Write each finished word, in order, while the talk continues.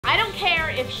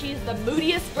if she's the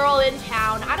moodiest girl in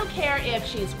town. I don't care if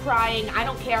she's crying. I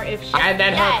don't care if she's And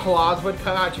then dead. her claws would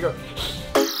come out. She'd go.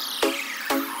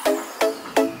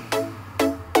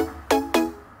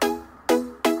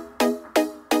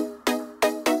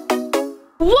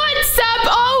 What's up?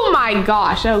 Oh my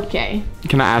gosh, okay.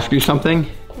 Can I ask you something?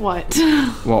 What?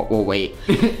 Well, we'll wait.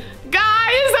 Guys,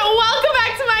 welcome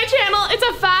back to my channel. It's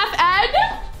a Faf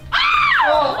Ed.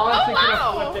 Oh, honestly, could have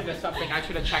wow. flipped into something. I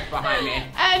should have checked behind me.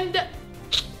 And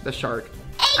The shark.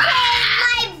 AKA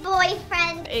my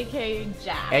boyfriend. AKA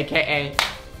Jack. AKA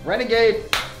Renegade.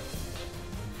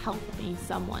 Help me,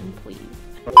 someone, please.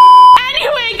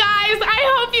 Anyway, guys,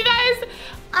 I hope you guys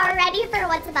Are ready for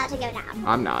what's about to go down.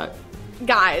 I'm not.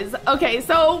 Guys, okay,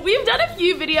 so we've done a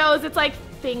few videos. It's like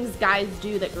things guys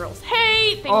do that girls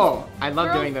hate. Things Oh, I love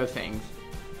girls- doing those things.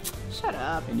 Shut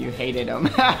up. And you hated them.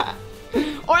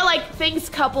 Or like things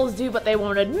couples do but they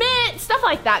won't admit. Stuff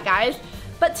like that, guys.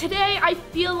 But today, I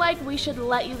feel like we should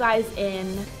let you guys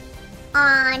in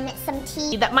On some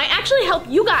tea. that might actually help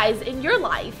you guys in your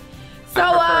life. So,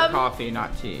 I prefer coffee,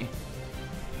 not tea.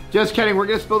 Just kidding, we're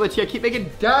gonna spill the tea. I keep making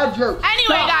dad jokes. Anyway,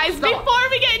 Stop, guys, stop. before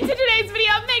we get into today's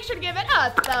video, make sure to give it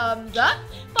a thumbs up.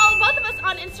 Follow both of us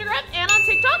on Instagram and on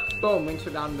TikTok. Boom, links are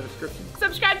down in the description.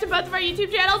 Subscribe to both of our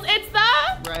YouTube channels. It's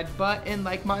the... Red button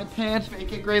like my pants,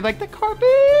 make it gray like the carpet.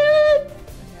 Yeah,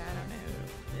 I don't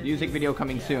know. Music video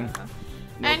coming soon.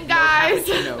 No, And guys,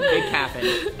 no, big capping.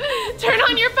 turn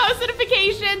on your post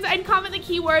notifications and comment the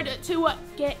keyword to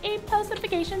get a post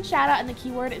notification shout out, and the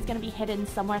keyword is gonna be hidden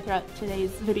somewhere throughout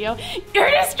today's video. You're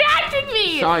distracting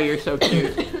me! Sorry, you're so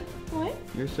cute. What?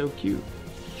 You're so cute.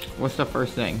 What's the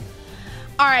first thing?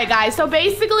 All right, guys, so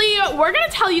basically, we're gonna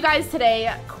tell you guys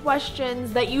today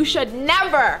questions that you should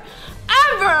never,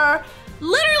 ever,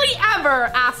 literally ever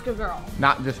ask a girl.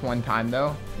 Not just one time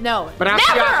though. No, But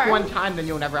after never! you ask one time, then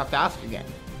you'll never have to ask again.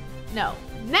 No,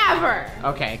 never!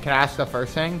 Okay, can I ask the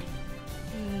first thing?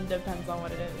 Depends on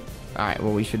what it is. All right,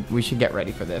 well we should get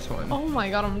ready for this one. Oh my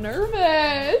god, I'm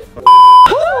nervous.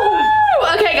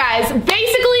 Okay, guys,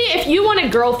 basically, if you want a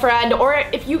girlfriend, or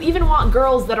if you even want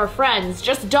girls that are friends,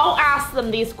 just don't ask them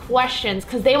these questions,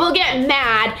 because they will get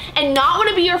mad and not want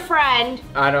to be your friend.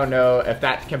 I don't know if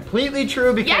that's completely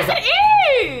true because Yes,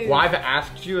 it is! well, I've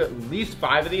asked you at least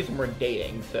 5 of these and we're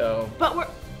dating, so But we're,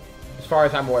 as far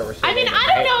as I'm aware, we're still I mean, dating, I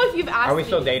don't right? know if you've asked Are we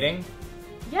still me. dating?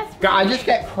 Yes. God, I just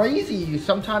get crazy.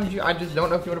 Sometimes I just don't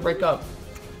know if you want to break up.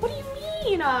 What do you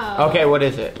mean? Okay, what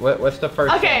is it? What's the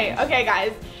first Okay, thing? okay,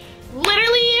 guys.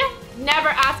 Literally, never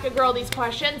ask a girl these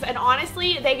questions, and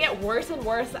honestly, they get worse and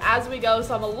worse as we go,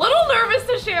 so I'm a little nervous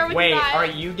to share with Wait, you guys. are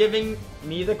you giving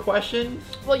me the questions?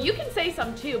 Well, you can say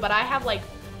some too, but I have like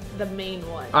the main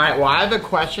one. All right, well, I have a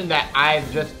question that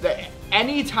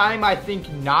anytime I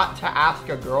think not to ask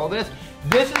a girl this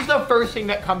is the first thing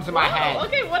that comes to my head.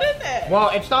 Okay, what is it?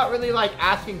 Well, it's not really like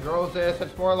asking girls this,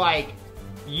 it's more like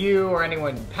you or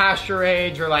anyone past your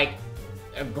age or like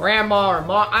a grandma or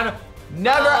mom,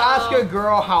 never ask a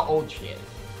girl how old she is.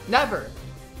 Never.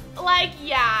 Like,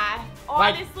 yeah.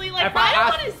 Honestly, like if I I don't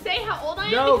ask- want to say how old I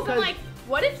am No, because I'm 'cause- like,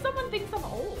 what if someone thinks I'm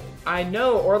old? I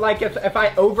know, or like if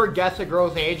I over guess a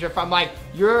girl's age, if I'm like,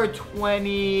 you're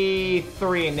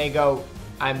 23 and they go,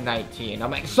 I'm 19.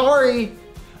 I'm like, sorry,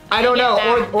 I don't know.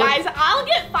 Or Guys, I'll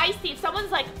get feisty if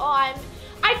someone's like, oh,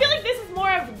 I feel like this is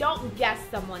more of don't guess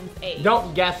someone's age.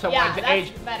 don't guess someone's that's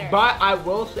age. better. But I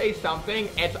will say something,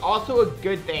 it's also a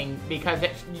good thing because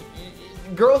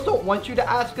girls don't want you to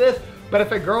ask this, but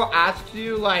if a girl asks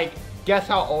you like, guess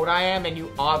how old I am, and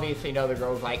you obviously know the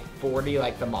girl's like 40,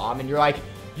 like the mom, and you're like,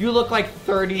 you look like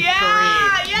 33.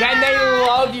 Yeah, yeah. Then they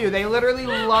love you. They literally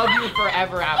love you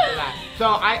forever after that. So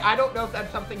I don't know if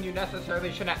that's something you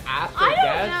necessarily shouldn't ask or I don't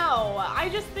guess. know. I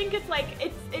just think it's like,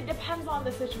 it depends on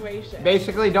the situation.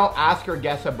 Basically, don't ask or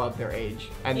guess above their age.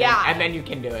 And then you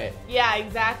can do it. Yeah,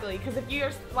 exactly. Because if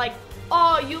you're like,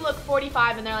 oh, you look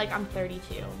 45, and they're like, I'm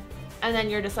 32. And then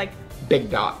you're just like,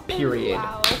 Big dot, period.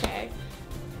 wow, okay.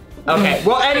 Okay,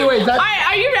 well anyways, All that's... right,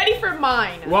 are you ready for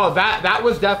mine? Well, that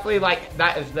was definitely like,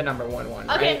 that is the number one,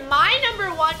 Okay, right? my number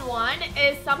one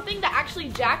is something that actually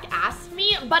Jack asked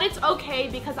me, but it's okay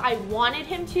because I wanted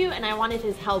him to, and I wanted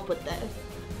his help with this.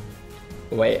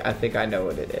 Wait, I think I know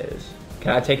what it is.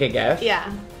 Can I take a guess?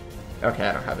 Yeah. Okay,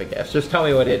 I don't have a guess. Just tell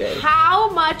me what it is. How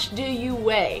much do you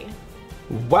weigh?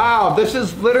 Wow, this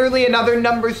is literally another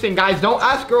numbers thing. Guys, don't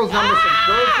ask girls numbers things.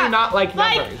 Girls do not like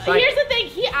numbers. Here's the thing,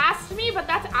 he asked me, but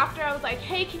that's after I was like,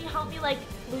 hey, can you help me like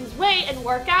lose weight and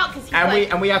work out? Because he's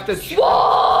and we have to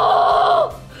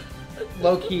whoa!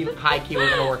 low key, high key, we're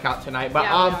gonna work out tonight. But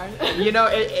Yeah, we are. you know,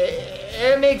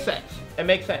 it makes sense. It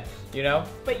makes sense, you know?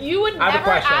 But you would I have a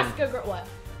never question. ask a girl what?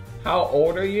 How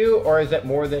old are you, or is it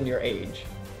more than your age?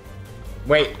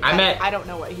 Wait, I meant. I don't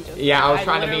know what he just said. Yeah, I was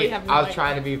trying to literally be. have no I was idea.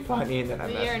 trying to be funny, and then I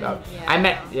messed up. Yeah, I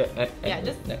meant. no. Yeah.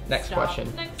 Just next stop.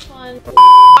 question. Next one.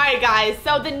 Alright, guys.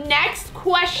 So the next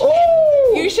question.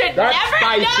 Ooh, You should that's never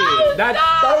spicy. know. That's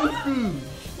Stop. spicy.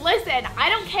 Listen, I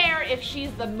don't care if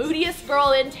she's the moodiest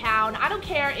girl in town. I don't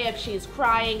care if she's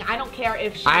crying. I don't care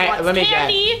if she wants Let me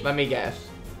candy. guess. Let me guess.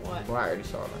 What? Well, I already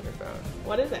saw it on your phone.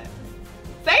 What is it?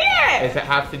 Say it! Does it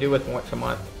have to do with once a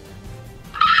month?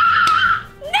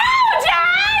 No,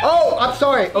 Dad! Oh, I'm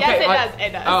sorry. Okay. Yes, it does.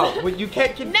 It does. Oh, well, you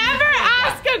can't confuse Never me like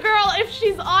ask a girl if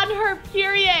she's on her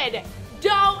period.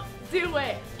 Don't do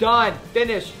it. Done.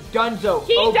 Finished. Donezo.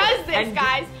 He Over. does this, And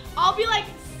guys. I'll be like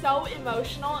so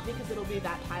emotional because it'll be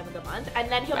that time of the month, and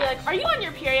then he'll be like, "Are you on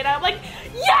your period?" And I'm like,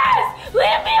 "Yes,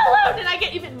 leave me alone." And I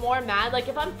get even more mad. Like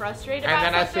if I'm frustrated And about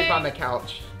then I something, sleep on the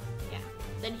couch. yeah.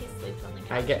 Then he sleeps on the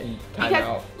couch. I get time because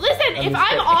out. listen, I'm if just I'm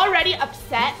kidding. already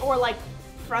upset or like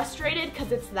frustrated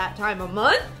because it's that time of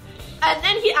month, and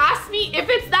then he asks me if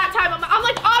it's that time of month, I'm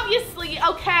like, obviously,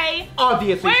 okay.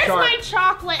 Obviously, Where's sharp. my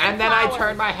chocolate? And then I flowers?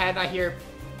 turn my head and I hear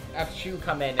a shoe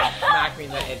come in and smack me in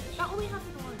the head. That only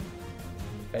happened once.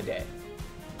 A day.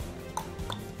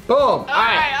 Boom. All right. all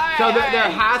right, So all there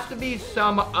right. has to be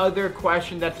some other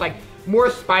question that's like more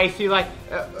spicy. Like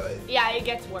Yeah, it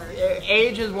gets worse.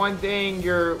 age is one thing.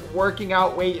 Your working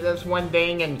out weight, that's one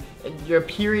thing, and your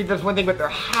period, that's one thing. But there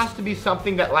has to be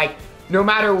something that like, no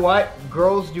matter what,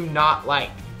 girls do not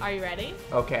like. Are you ready?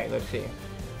 Okay, let's see.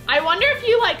 I wonder if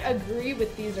you like agree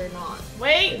with these or not.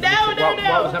 Wait, no.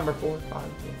 What was number 4? 5?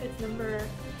 It's number.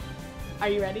 Are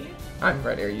you ready? I'm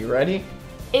ready. Are you ready?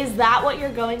 Is that what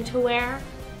you're going to wear?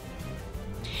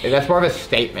 That's more of a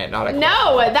statement, not a question.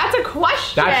 No, that's a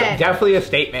question. That's definitely a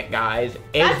statement, guys.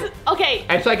 That's okay.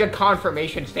 It's like a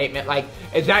confirmation statement. Like,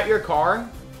 is that your car?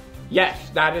 Yes,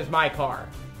 that is my car.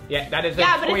 Yeah, that is a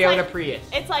Yeah, but it's Toyota like, Prius.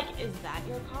 It's like, is that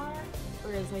your car?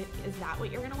 Or is that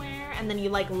what you're gonna wear? And then you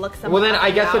like look someone Well, then up I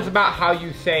and guess down. it's about how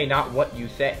you say, not what you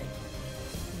say.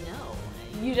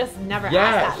 No, you just never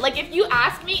Yes. ask that. Like if you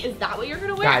ask me, is that what you're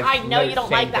gonna wear? Guys, I know no, you don't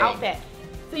same like the thing. outfit.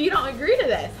 So you don't agree to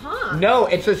this, huh? No,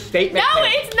 it's a statement. No,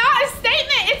 thing. it's not a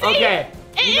statement. It's Okay,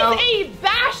 It you is know- a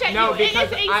bash at No, you. It is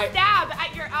because a stab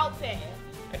at your outfit.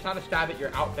 It's not a stab at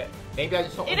your outfit. Maybe I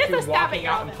just don't It want is you a stab at walking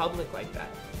your out in outfit. public like that.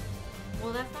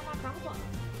 Well, that's not my problem.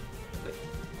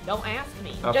 Don't ask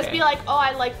me. Okay. Just be like, oh,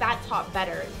 I like that top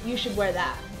better. You should wear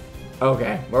that.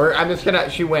 Okay, I'm just gonna.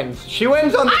 She wins. She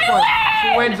wins on this I one. win!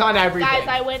 She wins on everything. Guys,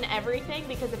 I win everything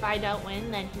because if I don't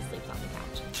win, then he sleeps on the couch.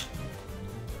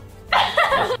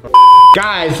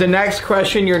 Guys, the next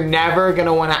question you're never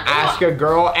gonna wanna ask a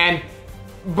girl, and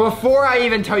before I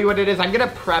even tell you what it is, I'm gonna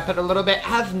prep it a little bit. It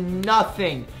has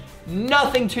nothing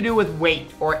to do with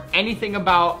weight or anything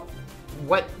about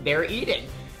what they're eating.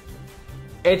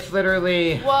 It's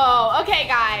literally, Whoa, okay,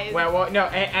 guys. well, no,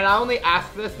 and I only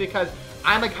ask this because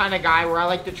I'm the kind of guy where I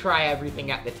like to try everything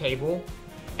at the table.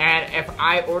 And if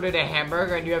I ordered a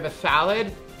hamburger and you have a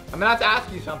salad, I'm gonna have to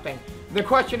ask you something. The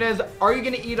question is, are you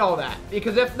gonna eat all that?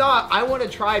 Because if not, I want to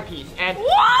try a piece. And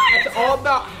What? it's all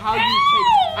about how you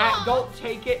Ew! take. Don't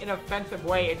take it in an offensive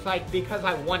way. It's like because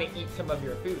I want to eat some of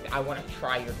your food. I want to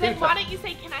try your food. Then why don't you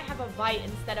say, can I have a bite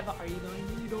instead of, are you going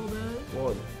to eat all that?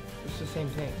 Well, it's the same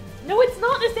thing. No, it's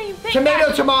not the same thing. Tomato,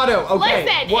 guys. tomato. Okay.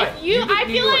 Listen, what? if you, can I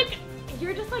do feel yours. like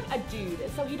you're just like a dude,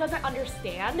 so he doesn't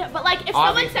understand. But like, if someone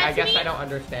Obviously, said I to guess me, I don't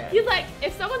understand. he's like,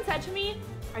 if someone said to me,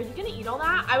 are you gonna eat all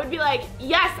that? I would be like,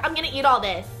 yes, I'm gonna eat all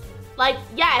this. Like,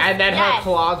 yes. And then her yes.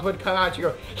 claws would come out. You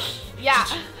go. Yeah.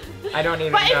 I don't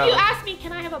even But know. if you ask me,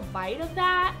 can I have a bite of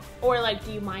that? Or like,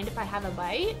 do you mind if I have a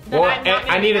bite? Then Well, I'm not I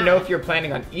gonna need be to know mad. if you're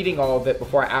planning on eating all of it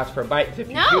before I ask for bites. If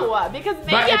you do, No, because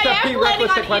maybe But it's a I am planning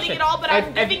prerequisite on question. eating it all, but If-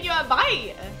 I'm if- giving you a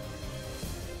bite.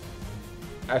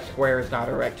 a square is not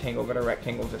a rectangle, but a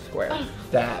rectangle is a square.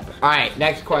 Stab. All right,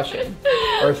 next question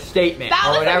or statement That or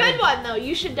was whatever. a good one, though.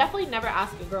 You should definitely never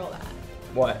ask a girl that.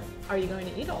 What? Are you going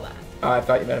to eat all that? I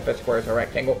thought you meant if a square is a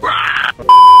rectangle.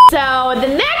 So the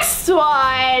next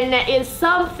one is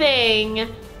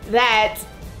something that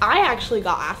I actually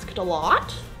got asked a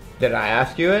lot. Did I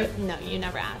ask you it? No, you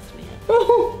never asked me it.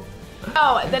 Oh,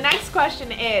 Oh, the next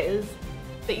question is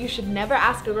that you should never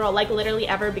ask a girl, like literally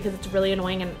ever, because it's really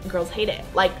annoying and girls hate it.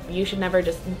 Like, you should never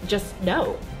just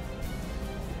no.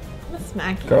 I'm gonna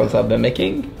smack you. girls love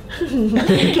mimicking.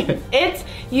 It's,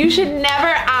 you should never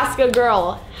ask a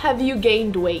girl, have you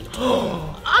gained weight?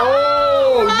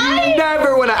 Oh, right? you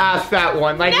never want to ask that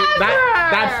one. Like Never.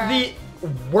 that's the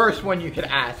worst one you could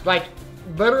ask. Like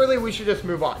literally, we should just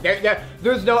move on.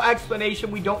 There's no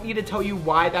explanation. We don't need to tell you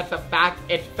why that's a fact.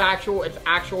 It's factual. It's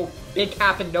actual. Big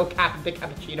cap and no cap and big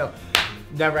cappuccino.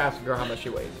 Never ask a girl how much she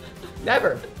weighs.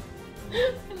 Never.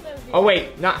 Oh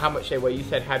wait, not how much they weigh. You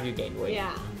said have you gained weight?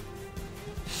 Yeah.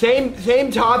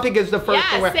 Same topic as the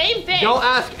first one. Yeah, same thing. Don't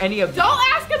ask any of these. Don't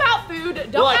ask about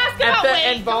food. Don't ask about weight. If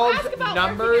it involves don't ask about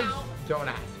numbers, working out. don't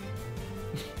ask.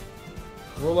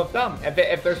 Rule of thumb.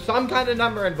 If there's some kind of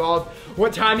number involved,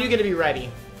 what time are you gonna be ready?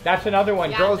 That's another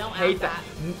one. Yeah, Girls don't hate ask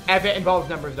that. If it involves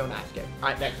numbers, don't ask it. All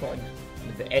right, next one.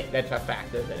 That's a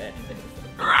fact, isn't it?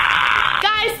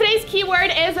 Guys, today's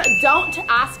keyword is don't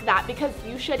ask that, because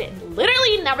you should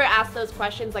literally never ask those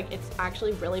questions. Like, it's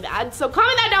actually really bad. So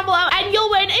comment that down below and you'll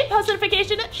win a post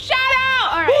notification shout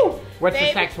out. All right. Woo! What's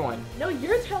babe, the next one? No,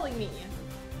 you're telling me.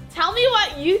 Tell me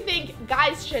what you think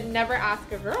guys should never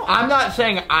ask a girl. I'm not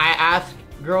saying I ask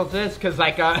girls this, because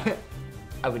like, I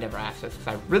would never ask this,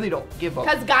 because I really don't give a...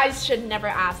 Because guys should never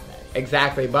ask this.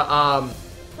 Exactly, but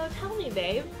So tell me,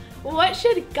 babe. What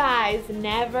should guys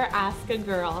never ask a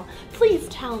girl? Please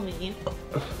tell me.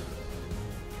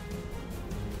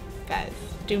 Guys,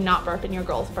 do not burp in your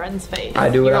girlfriend's face. I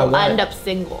do what I want. You'll end up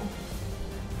single.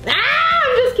 Ah,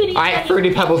 I'm just kidding. all right,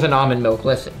 Fruity Pebbles and almond milk,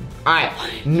 listen. All right,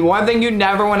 one thing you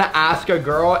never want to ask a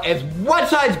girl is what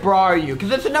size bra are you?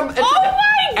 Because it's a number. Oh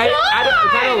my God!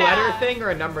 Is that a letter thing or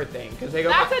a number thing? Because they go.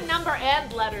 That's a number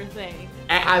and letter thing.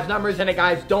 It has numbers in it,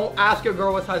 guys. Don't ask a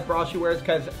girl what size bra she wears,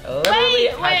 because literally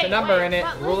it has a number in it.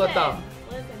 Rule of thumb.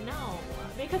 Listen, no.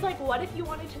 Because like, what if you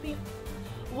wanted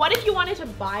to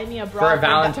buy me a bra For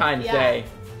Valentine's Day.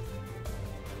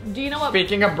 Do you know what?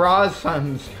 Speaking of bras,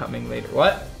 sun's coming later.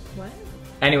 What? What?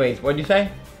 Anyways, what'd you say?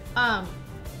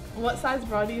 What size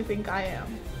bra do you think I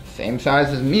am? Same size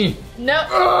as me. No.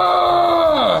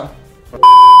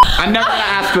 I'm never gonna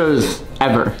ask those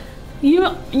ever.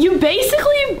 You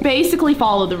basically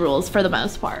follow the rules for the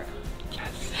most part.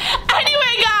 Yes.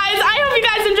 Anyway, guys, I hope you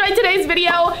guys enjoyed today's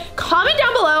video. Comment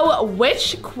down below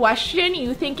which question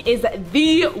you think is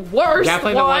the worst.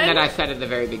 Definitely the one that I said at the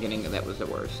very beginning that was the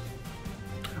worst.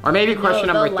 Or maybe question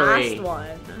number 3. The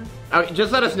last one. Okay,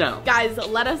 just let us know. Guys,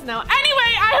 let us know. Anyway,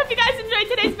 I hope you guys enjoyed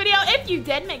today's video. If you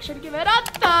did, make sure to give it a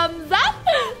thumbs up.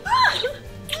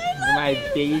 My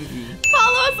baby.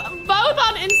 Follow us both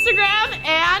on Instagram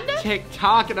and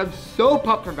TikTok, and I'm so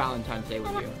pumped for Valentine's Day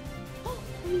with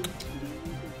you.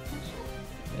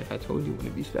 If I told you, wouldn't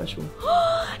it be special?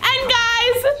 And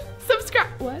guys, subscribe.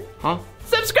 What? Huh?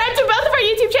 Subscribe to both of our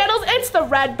YouTube channels. It's the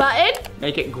red button.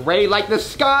 Make it gray like the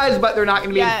skies, but they're not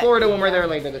going to be in Florida when we're there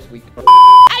later this week. And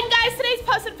guys, today's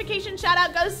post notification shout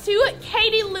out goes to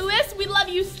Katie Lewis. We love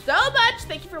you so much.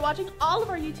 Thank you for watching all of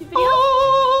our YouTube videos.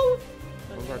 Oh!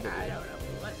 Okay, I don't know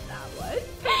what that was.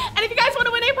 And if you guys want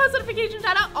to win a post notification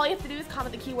shout out, all you have to do is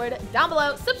comment the keyword down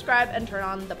below, subscribe, and turn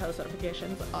on the post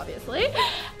notifications, obviously.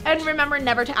 And remember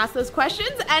never to ask those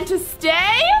questions and to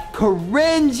stay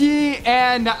cringy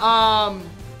and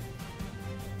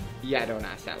yeah, don't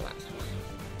ask that last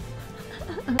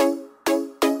one.